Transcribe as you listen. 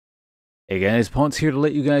Hey guys, Ponce here to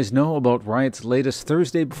let you guys know about Riot's latest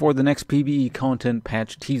Thursday before the next PBE content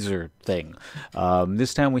patch teaser thing.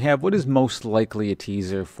 This time we have what is most likely a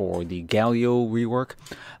teaser for the Galio rework.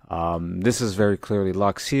 This is very clearly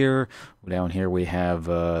Lux here. Down here we have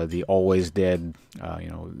the always dead,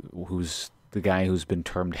 who's the guy who's been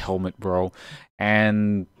termed Helmet Bro.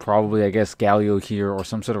 And probably, I guess, Galio here, or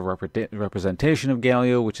some sort of representation of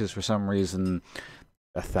Galio, which is for some reason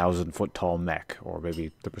 1,000-foot tall mech, or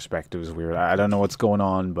maybe the perspective is weird. I don't know what's going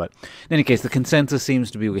on, but in any case, the consensus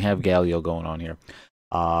seems to be we have Galio going on here.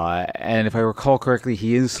 And if I recall correctly,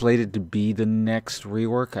 he is slated to be the next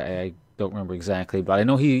rework. I don't remember exactly, but I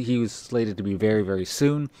know he was slated to be very, very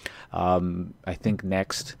soon. I think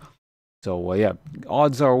next. So, yeah,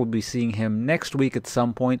 odds are we'll be seeing him next week at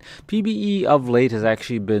some point. PBE of late has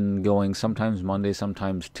actually been going sometimes Monday,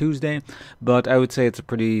 sometimes Tuesday. But I would say it's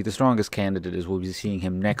the strongest candidate is we'll be seeing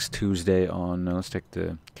him next Tuesday on, let's check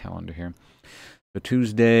the calendar here. So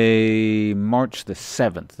Tuesday, March the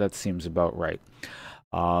 7th. That seems about right.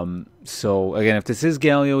 So, again, if this is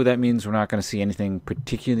Galio, that means we're not going to see anything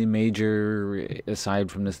particularly major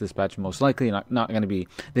aside from this dispatch. Most likely not going to be...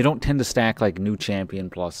 They don't tend to stack like new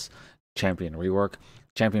champion plus champion rework.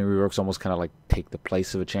 Champion reworks almost kind of like take the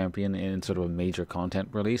place of a champion in sort of a major content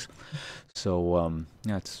release. So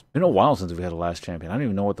yeah, it's been a while since we had a last champion. I don't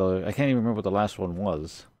even know I can't even remember what the last one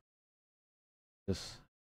was. Just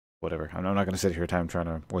whatever. I'm not going to sit here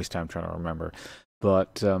waste time trying to remember.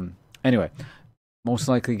 But anyway, most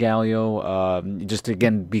likely Galio. Just to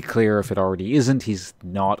again be clear, if it already isn't, he's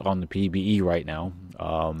not on the PBE right now.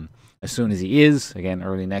 As soon as he is, again,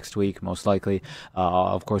 early next week, most likely,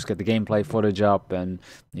 of course, get the gameplay footage up and,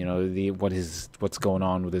 you know, what's going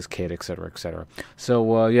on with his kit, etc., etc.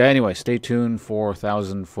 So, yeah, anyway, stay tuned for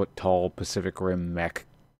 1,000-foot tall Pacific Rim mech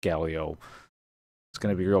Galio. It's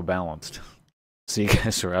going to be real balanced. See you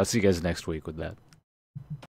guys, I'll see you guys next week with that.